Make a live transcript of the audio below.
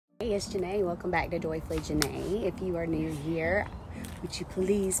it's Janae. Welcome back to Joyfully Janae. If you are new here, would you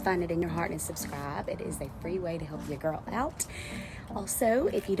please find it in your heart and subscribe? It is a free way to help your girl out. Also,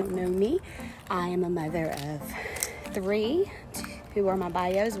 if you don't know me, I am a mother of 3 who are my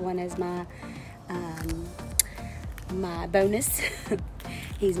bios. One is my bonus.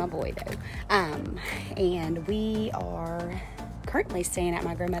 He's my boy though. And we are currently staying at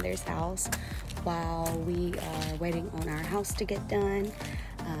my grandmother's house while we are waiting on our house to get done.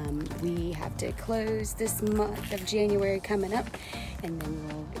 We have to close this month of January coming up, and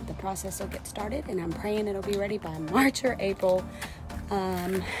then the process will get started, and I'm praying it'll be ready by March or April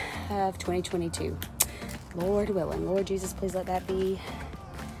of 2022. Lord willing. Lord Jesus, please let that be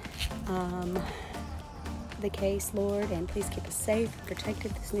the case, Lord, and please keep us safe and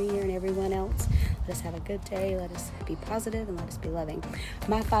protected this new year and everyone else. Let us have a good day. Let us be positive and let us be loving.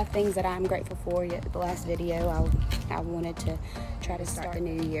 My 5 things that I'm grateful for. The last video, I wanted to try to start the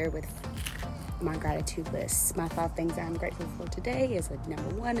new year with my gratitude list. My 5 things I'm grateful for today is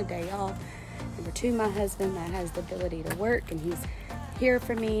number 1, a day off. Number 2, my husband that has the ability to work, and he's here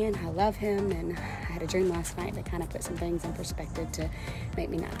for me, and I love him. And I had a dream last night that kind of put some things in perspective to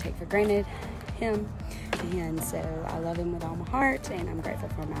make me not take for granted him. And so I love him with all my heart, and I'm grateful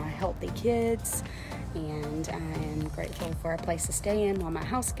for my healthy kids, and I am grateful for a place to stay in while my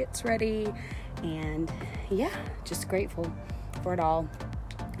house gets ready, and yeah, just grateful for it all.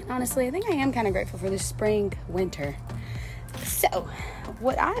 And honestly, I think I am kind of grateful for the spring, winter. So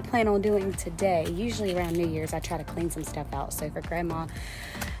what I plan on doing today, usually around New Year's, I try to clean some stuff out. So for Grandma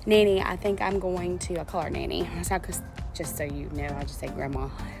Nanny, I think I'm going to, I call her Nanny, just so you know, I just say Grandma,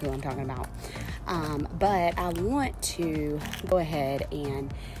 who I'm talking about. But I want to go ahead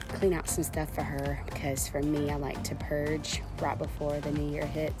and clean out some stuff for her, because for me, I like to purge right before the new year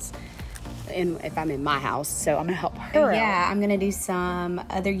hits, and if I'm in my house, so I'm gonna help her. Yeah, I'm gonna do some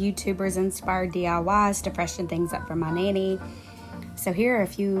other YouTubers inspired DIYs to freshen things up for my nanny. So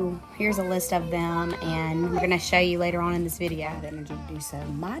here's a list of them, and we're going to show you later on in this video how to introduce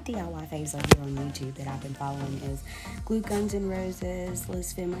them. My DIY faves over here on YouTube that I've been following is Glue Guns and Roses,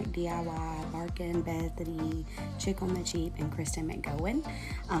 Liz Finlick DIY, Barkin, Bethany, Chick on the Cheap, and Kristen McGowan.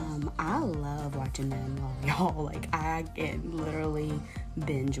 I love watching them, y'all. Like, I can literally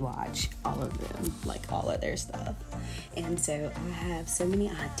binge watch all of them, like all of their stuff. And so I have so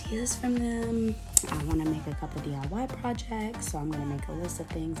many ideas from them. I want to make a couple DIY projects, so I'm going to make a list of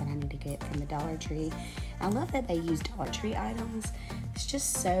things that I need to get from the Dollar Tree. I love that they use Dollar Tree items. It's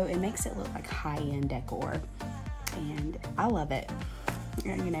just so, it makes it look like high-end decor, and I love it.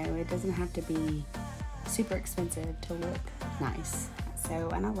 You know, it doesn't have to be super expensive to look nice. So,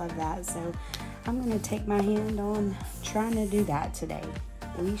 and I love that. So I'm going to take my hand on trying to do that today.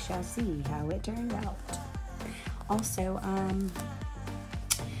 We shall see how it turns out. Also, I'm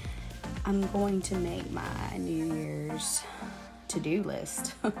going to make my New Year's to-do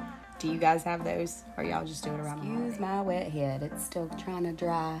list. Do you guys have those? Or y'all just do it around the house? Excuse my wet head. It's still trying to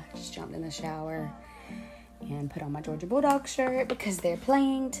dry. Just jumped in the shower and put on my Georgia Bulldog shirt because they're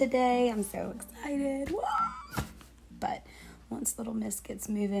playing today. I'm so excited. Whoa! But once little Miss gets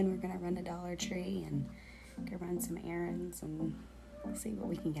moving, we're going to run to Dollar Tree and go run some errands and see what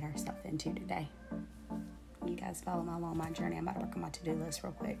we can get ourselves into today. You guys follow me along my journey. I'm about to work on my to-do list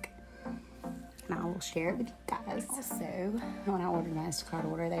real quick, and I will share it with you guys. Also, when I ordered my Instacart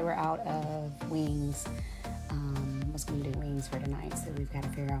order, they were out of wings. I was going to do wings for tonight, so we've got to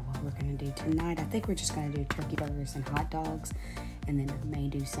figure out what we're going to do tonight. I think we're just going to do turkey burgers and hot dogs, and then we may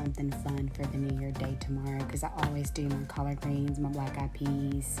do something fun for the New Year day tomorrow, because I always do my collard greens, my black eyed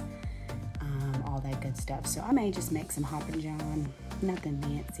peas, all that good stuff. So I may just make some Hoppin' John, nothing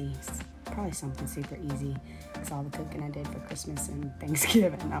fancy, probably something super easy, because all the cooking I did for Christmas and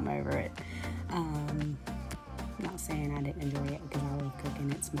Thanksgiving, I'm over it. Not saying I didn't enjoy it, because I love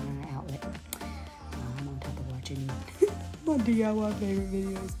cooking. It's my outlet. On top of watching my DIY favorite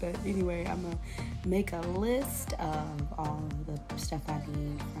videos. But anyway, I'm going to make a list of all the stuff I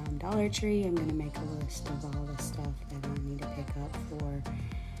need from Dollar Tree. I'm going to make a list of all the stuff that I need to pick up for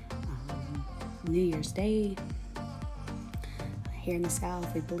New Year's Day. Here in the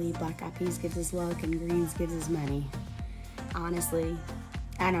South, we believe black eyed peas gives us luck and greens gives us money. Honestly,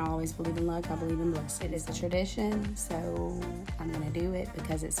 I don't always believe in luck. I believe in blessing. It is a tradition, so I'm going to do it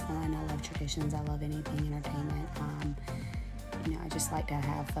because it's fun. I love traditions. I love anything entertainment. You know, I just like to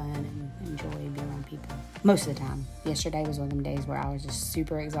have fun and enjoy being around people most of the time. Yesterday was one of them days where I was just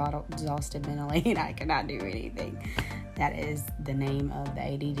super exhausted mentally, and I could not do anything. That is the name of the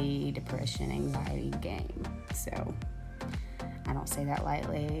ADD, depression, anxiety game. So I don't say that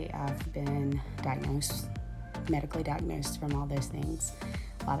lightly. I've been medically diagnosed from all those things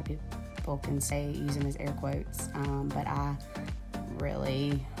A lot of people can say use them as air quotes, but I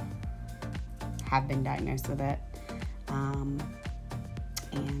really have been diagnosed with it, and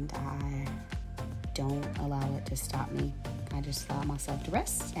I don't allow it to stop me. I just allow myself to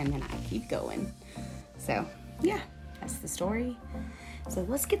rest, and then I keep going. So yeah, that's the story. So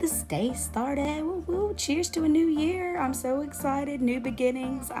let's get this day started. Woo woo. Cheers to a new year. I'm so excited. New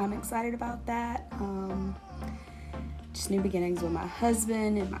beginnings. I'm excited about that. Just new beginnings with my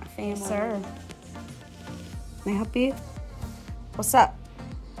husband and my family. Yes, sir. May I help you? What's up?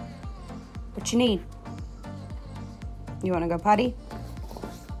 What you need? You want to go potty?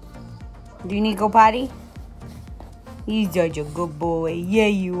 Do you need to go potty? You're such a good boy. Yeah,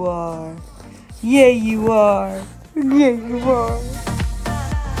 you are. Yeah, you are. Yeah, you are.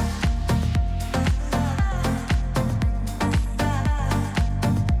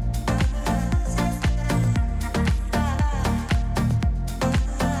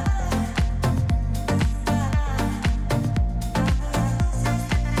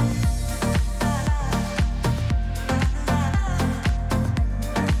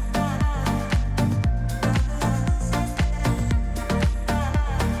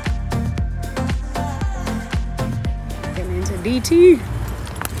 DT.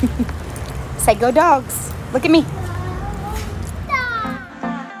 Say go dogs. Look at me.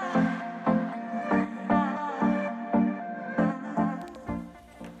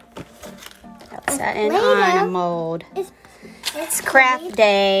 Outside on a mold. It's craft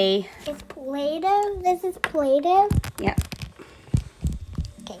day. It's Play-Doh. This is Play-Doh. Yep.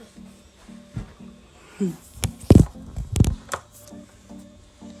 Okay.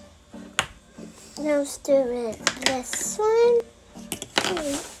 Now let's do it. This one.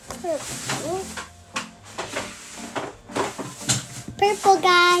 Purple,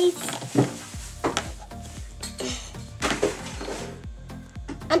 guys.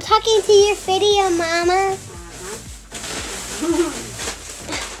 I'm talking to your video, Mama.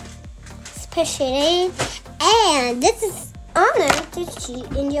 Let's push it in, and this is on the sheet,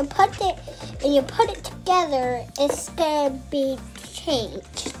 and you put it together. It's gonna be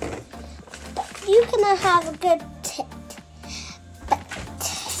changed. You're gonna have a good tip.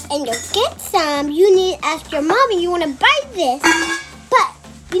 And you'll get some. You need to ask your mommy you want to buy this. But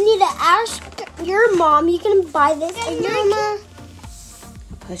you need to ask your mom you can buy this. And your mom.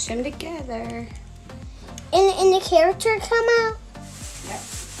 Push them together. And the character come out? Yep.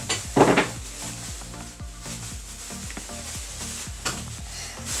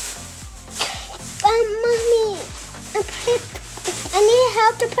 Mommy, I need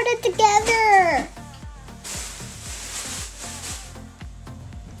help to put it together.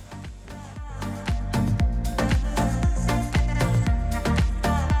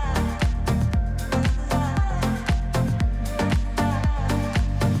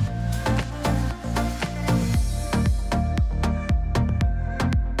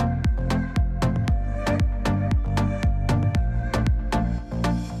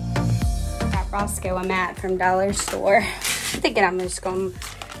 Roscoe a mat from Dollar Store. I'm thinking I'm just gonna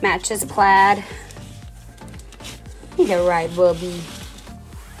match his plaid. You're right, Bubby.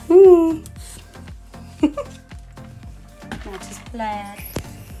 Match his plaid.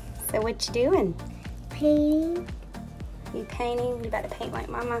 So what you doing? Painting. You painting? You about to paint like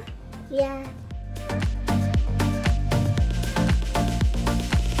Mama? Yeah.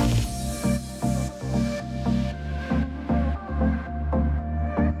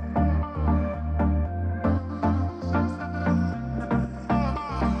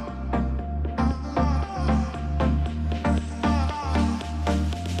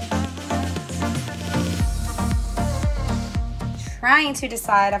 Trying to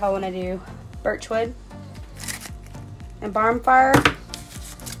decide if I want to do birchwood and bonfire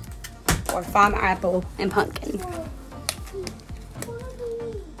or farm apple and pumpkin.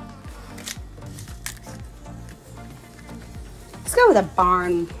 Let's go with a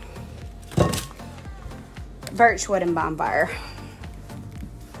birchwood and bonfire.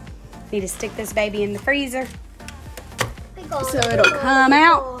 Need to stick this baby in the freezer so it'll come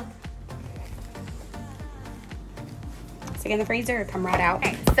out. Stick in the freezer, it'll come right out.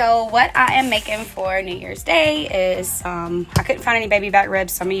 Okay, so what I am making for New Year's Day is, I couldn't find any baby back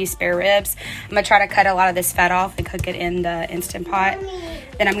ribs, so I'm gonna use spare ribs. I'm gonna try to cut a lot of this fat off and cook it in the Instant Pot.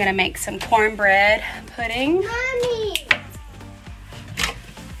 Then I'm gonna make some cornbread pudding.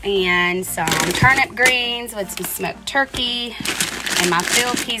 And some turnip greens with some smoked turkey. And my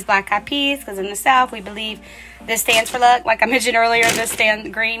field peas, black eyed peas, because in the South we believe this stands for luck. Like I mentioned earlier,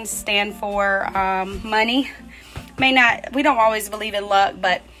 greens stand for money. We don't always believe in luck,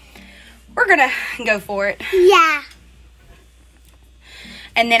 but we're gonna go for it. Yeah.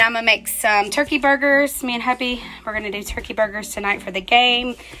 And then I'm going to make some turkey burgers. Me and hubby, we're going to do turkey burgers tonight for the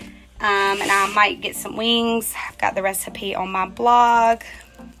game. And I might get some wings. I've got the recipe on my blog.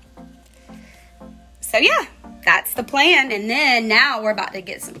 So yeah, that's the plan. And then now we're about to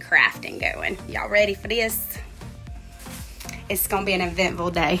get some crafting going. Y'all ready for this? It's going to be an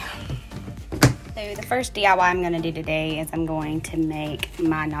eventful day. So the first DIY I'm going to do today is I'm going to make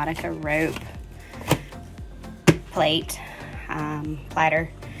my Nautica rope plate, platter.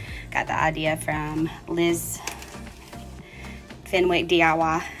 Got the idea from Liz Fenwick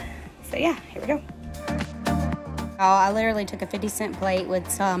DIY. So yeah, here we go. I literally took a 50-cent plate with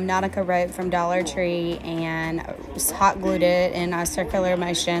some Nautica rope from Dollar Tree and just hot glued it in a circular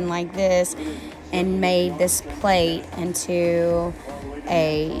motion like this and made this plate into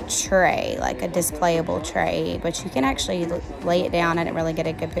a tray, like a displayable tray. But you can actually lay it down. I didn't really get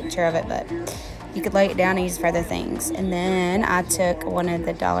a good picture of it, but you could lay it down and use for other things. And then I took one of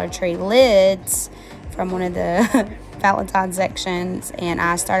the Dollar Tree lids from one of the Valentine's sections and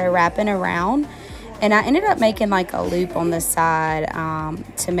I started wrapping around. And I ended up making like a loop on the side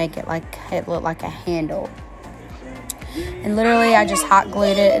to make it like it looked like a handle. And literally I just hot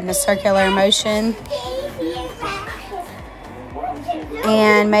glued it in a circular motion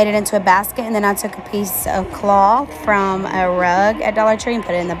and made it into a basket. And then I took a piece of cloth from a rug at Dollar Tree and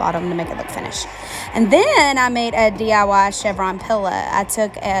put it in the bottom to make it look finished. And then I made a DIY chevron pillow. I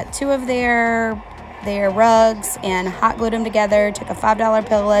took 2 of their rugs and hot glued them together. Took a $5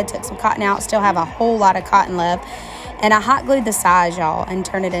 pillow, took some cotton out, still have a whole lot of cotton left, and I hot glued the sides, y'all, and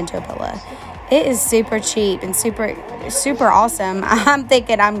turned it into a pillow. It is super cheap and super awesome. I'm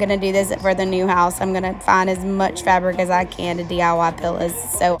thinking I'm gonna do this for the new house. I'm gonna find as much fabric as I can to DIY pillows.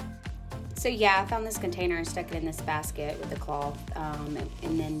 So yeah, I found this container and stuck it in this basket with the cloth,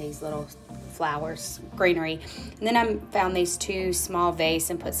 and then these little flowers, greenery. And then I found these 2 small vases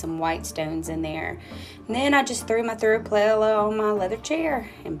and put some white stones in there. And then I just threw a pillow on my leather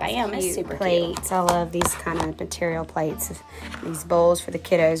chair, and bam, it's super plates. Cute. I love these kind of material plates, these bowls for the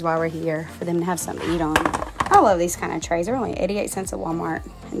kiddos while we're here, for them to have something to eat on. I love these kind of trays. They're only 88 cents at Walmart,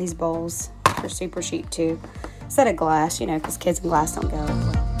 and these bowls are super cheap too. Instead of glass, you know, because kids and glass don't go.